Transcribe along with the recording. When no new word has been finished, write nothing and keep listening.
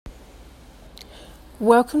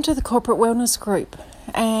Welcome to the Corporate Wellness Group,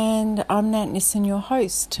 and I'm Nat Nissen, your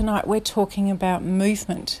host. Tonight we're talking about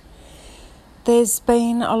movement. There's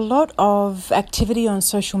been a lot of activity on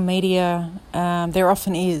social media, there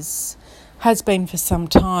often has been for some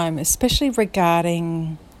time, especially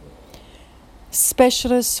regarding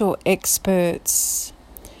specialists or experts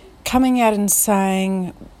coming out and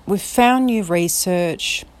saying, we've found new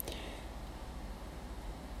research,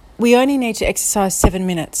 we only need to exercise 7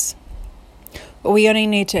 minutes. Or we only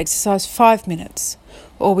need to exercise 5 minutes,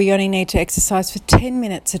 or we only need to exercise for 10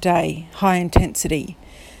 minutes a day, high intensity.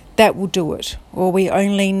 That will do it. Or we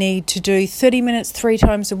only need to do 30 minutes 3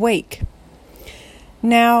 times a week.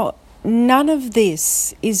 Now, none of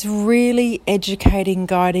this is really educating,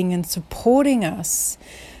 guiding and supporting us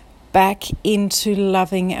back into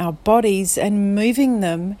loving our bodies and moving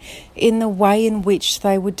them in the way in which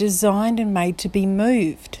they were designed and made to be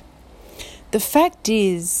moved. The fact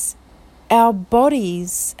is, our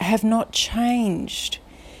bodies have not changed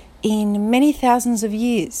in many thousands of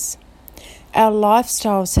years. Our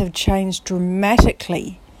lifestyles have changed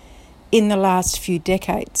dramatically in the last few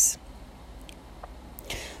decades.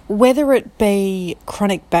 Whether it be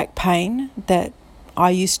chronic back pain that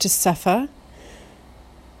I used to suffer,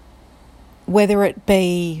 whether it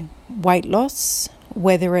be weight loss,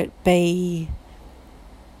 whether it be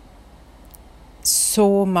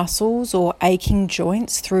sore muscles or aching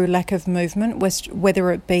joints through lack of movement, whether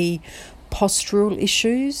it be postural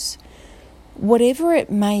issues, whatever it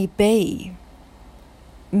may be,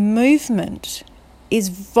 movement is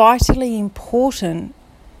vitally important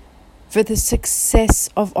for the success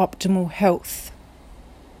of optimal health.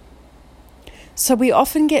 So we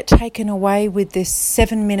often get taken away with this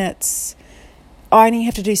 7 minutes. I only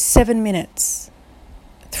have to do 7 minutes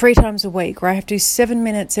 3 times a week, or I have to do 7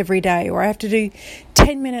 minutes every day, or I have to do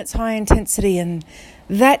 10 minutes high intensity, and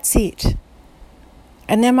that's it.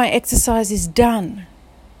 And then my exercise is done.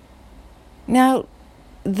 Now,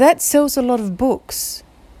 that sells a lot of books.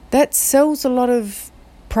 That sells a lot of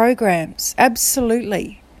programs,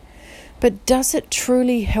 absolutely. But does it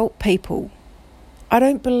truly help people? I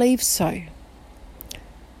don't believe so.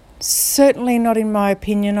 Certainly not in my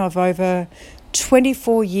opinion of over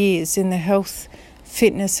 24 years in the health,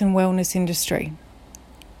 fitness and wellness industry.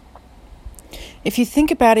 If you think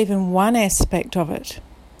about even one aspect of it,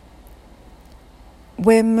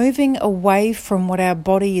 we're moving away from what our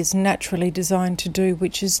body is naturally designed to do,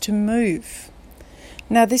 which is to move.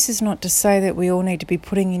 Now, this is not to say that we all need to be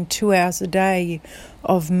putting in 2 hours a day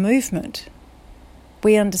of movement.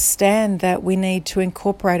 We understand that we need to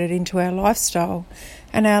incorporate it into our lifestyle,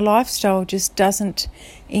 and our lifestyle just doesn't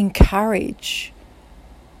encourage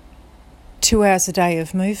 2 hours a day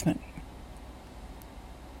of movement.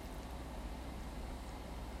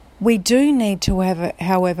 We do need to,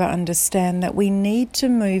 however, understand that we need to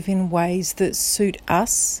move in ways that suit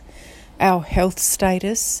us, our health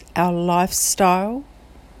status, our lifestyle,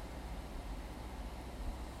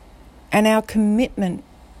 and our commitment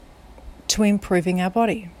to improving our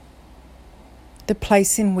body, the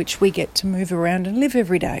place in which we get to move around and live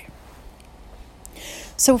every day.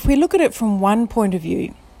 So if we look at it from one point of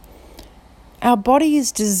view, our body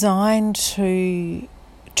is designed to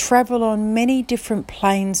travel on many different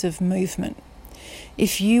planes of movement.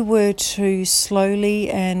 If you were to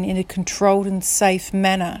slowly and in a controlled and safe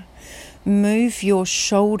manner move your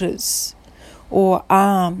shoulders or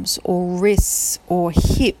arms or wrists or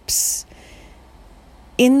hips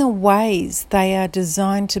in the ways they are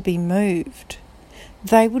designed to be moved,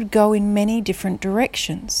 they would go in many different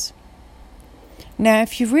directions. Now,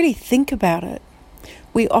 if you really think about it,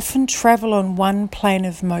 we often travel on one plane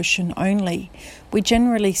of motion only. We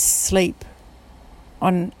generally sleep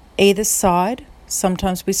on either side.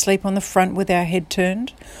 Sometimes we sleep on the front with our head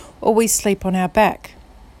turned, or we sleep on our back.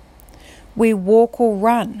 We walk or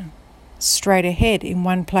run straight ahead in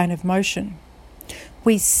one plane of motion.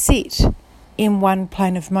 We sit in one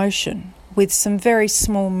plane of motion with some very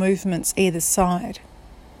small movements either side.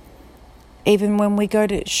 Even when we go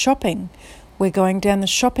to shopping, we're going down the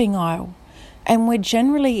shopping aisle, and we're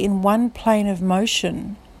generally in one plane of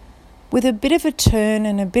motion with a bit of a turn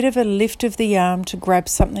and a bit of a lift of the arm to grab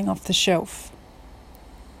something off the shelf.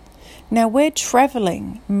 Now, we're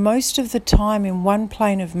travelling most of the time in one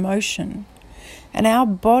plane of motion, and our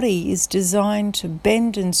body is designed to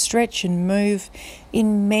bend and stretch and move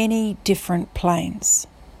in many different planes.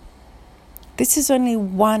 This is only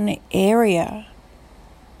one area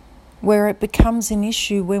where it becomes an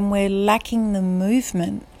issue when we're lacking the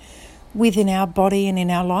movement within our body and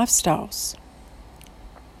in our lifestyles.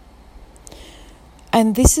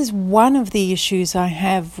 And this is one of the issues I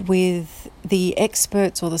have with the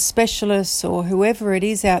experts or the specialists or whoever it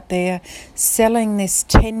is out there selling this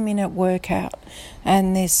 10-minute workout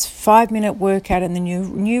and this 5-minute workout. And the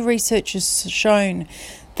new research has shown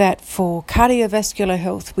that for cardiovascular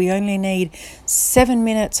health, we only need 7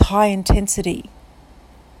 minutes high intensity.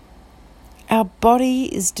 Our body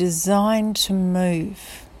is designed to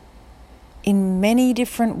move in many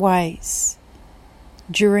different ways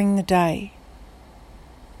during the day.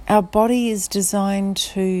 Our body is designed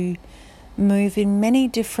to move in many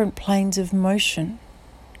different planes of motion.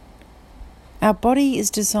 Our body is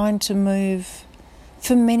designed to move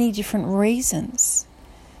for many different reasons,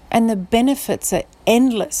 and the benefits are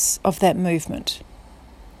endless of that movement.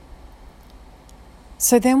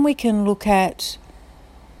 So then we can look at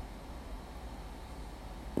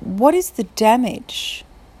what is the damage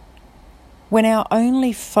when our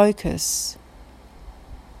only focus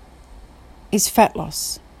is fat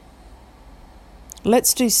loss.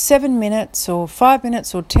 Let's do 7 minutes or 5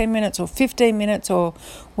 minutes or 10 minutes or 15 minutes or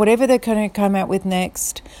whatever they're going to come out with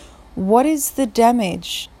next. What is the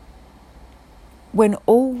damage when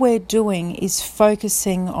all we're doing is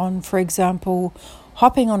focusing on, for example,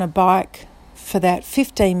 hopping on a bike for that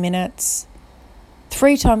 15 minutes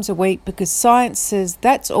 3 times a week because science says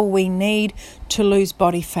that's all we need to lose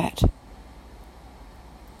body fat?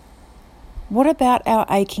 What about our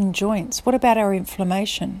aching joints? What about our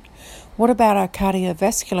inflammation? What about our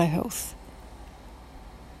cardiovascular health?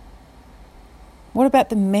 What about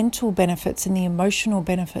the mental benefits and the emotional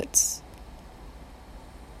benefits?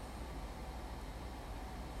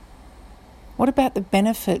 What about the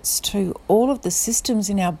benefits to all of the systems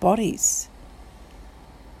in our bodies?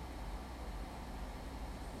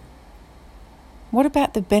 What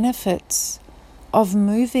about the benefits of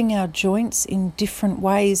moving our joints in different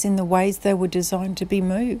ways, in the ways they were designed to be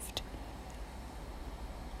moved?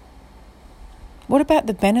 What about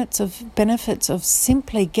the benefits of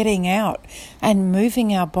simply getting out and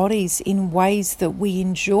moving our bodies in ways that we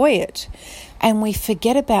enjoy it and we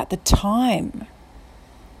forget about the time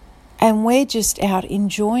and we're just out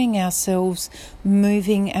enjoying ourselves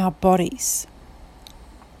moving our bodies?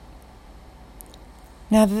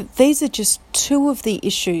 Now, these are just 2 of the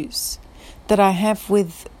issues that I have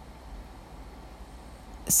with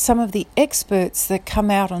some of the experts that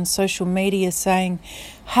come out on social media saying,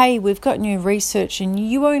 hey, we've got new research and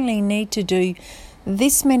you only need to do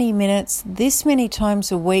this many minutes, this many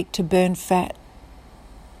times a week to burn fat.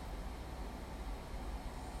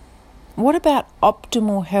 What about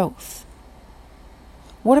optimal health?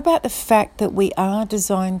 What about the fact that we are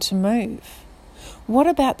designed to move? What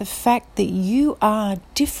about the fact that you are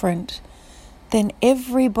different than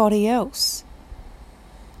everybody else?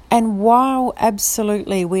 And while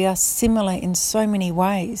absolutely we are similar in so many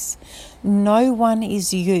ways, no one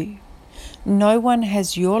is you. No one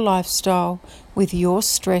has your lifestyle with your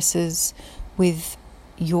stresses, with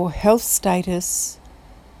your health status,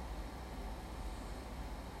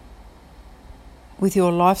 with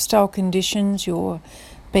your lifestyle conditions, your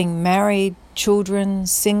being married, children,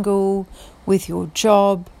 single, with your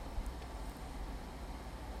job,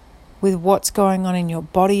 with what's going on in your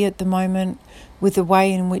body at the moment, with the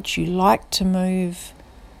way in which you like to move,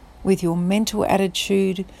 with your mental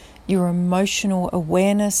attitude, your emotional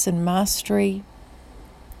awareness and mastery.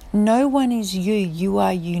 No one is you. You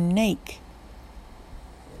are unique.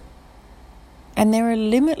 And there are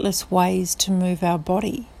limitless ways to move our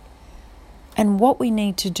body. And what we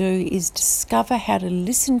need to do is discover how to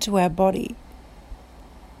listen to our body,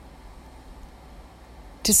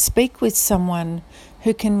 to speak with someone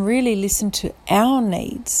who can really listen to our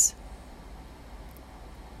needs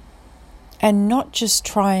and not just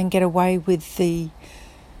try and get away with the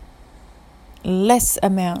less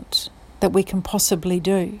amount that we can possibly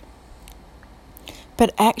do,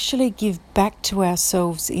 but actually give back to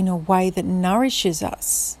ourselves in a way that nourishes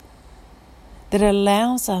us, that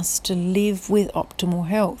allows us to live with optimal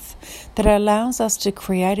health, that allows us to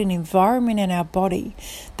create an environment in our body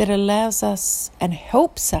that allows us and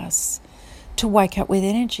helps us to wake up with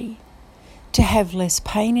energy, to have less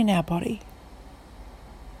pain in our body,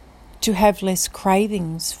 to have less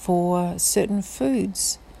cravings for certain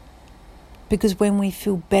foods. Because when we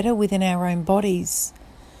feel better within our own bodies,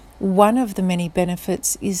 one of the many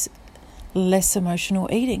benefits is less emotional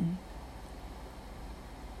eating.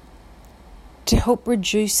 To help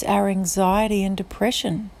reduce our anxiety and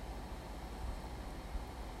depression.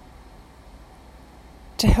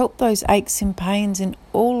 To help those aches and pains in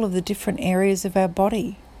all of the different areas of our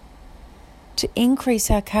body. To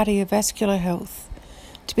increase our cardiovascular health.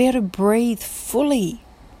 To be able to breathe fully.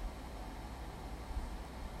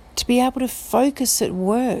 to be able to focus at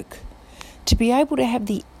work, to be able to have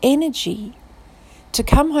the energy to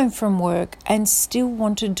come home from work and still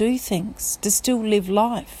want to do things, to still live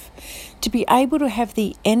life, to be able to have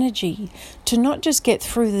the energy to not just get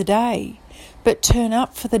through the day, but turn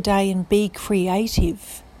up for the day and be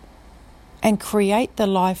creative and create the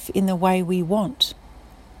life in the way we want.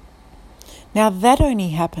 Now that only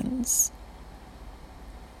happens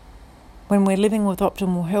when we're living with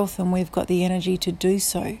optimal health and we've got the energy to do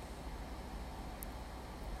so.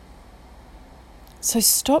 So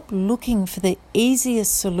stop looking for the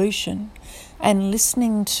easiest solution and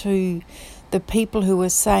listening to the people who are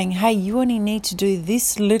saying, hey, you only need to do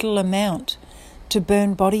this little amount to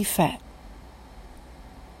burn body fat.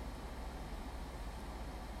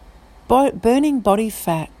 Burning body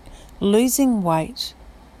fat, losing weight,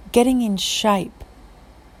 getting in shape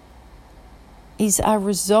is a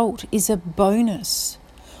result, is a bonus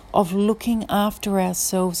of looking after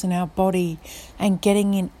ourselves and our body and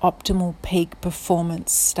getting in optimal peak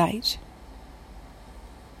performance state.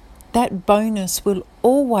 That bonus will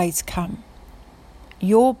always come.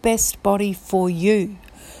 Your best body for you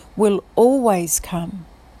will always come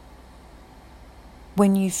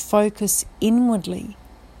when you focus inwardly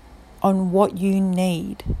on what you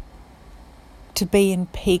need to be in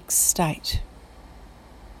peak state.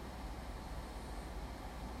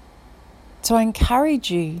 So I encourage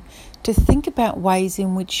you to think about ways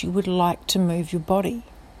in which you would like to move your body.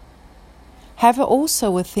 Have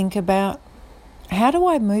also a think about, how do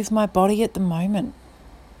I move my body at the moment?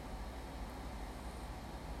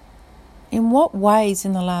 In what ways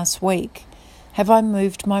in the last week have I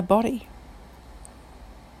moved my body?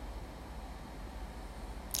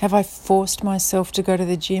 Have I forced myself to go to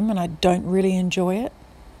the gym and I don't really enjoy it?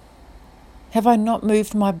 Have I not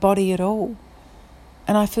moved my body at all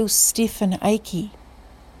and I feel stiff and achy?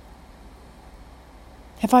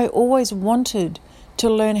 Have I always wanted to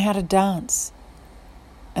learn how to dance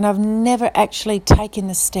and I've never actually taken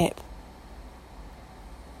the step?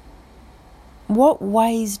 What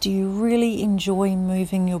ways do you really enjoy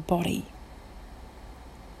moving your body?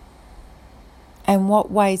 And what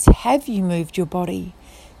ways have you moved your body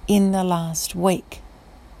in the last week?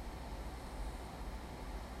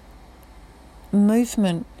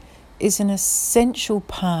 Movement is an essential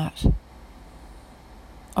part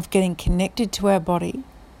of getting connected to our body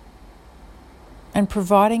and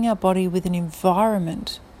providing our body with an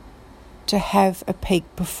environment to have a peak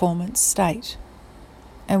performance state.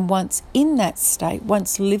 And once in that state,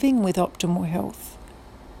 once living with optimal health,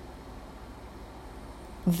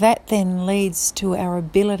 that then leads to our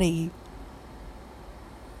ability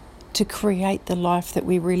to create the life that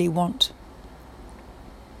we really want.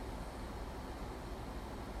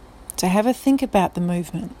 So have a think about the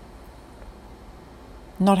movement,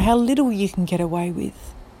 not how little you can get away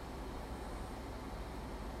with,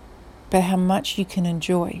 but how much you can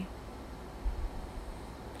enjoy.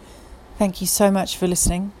 Thank you so much for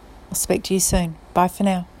listening. I'll speak to you soon. Bye for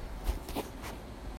now.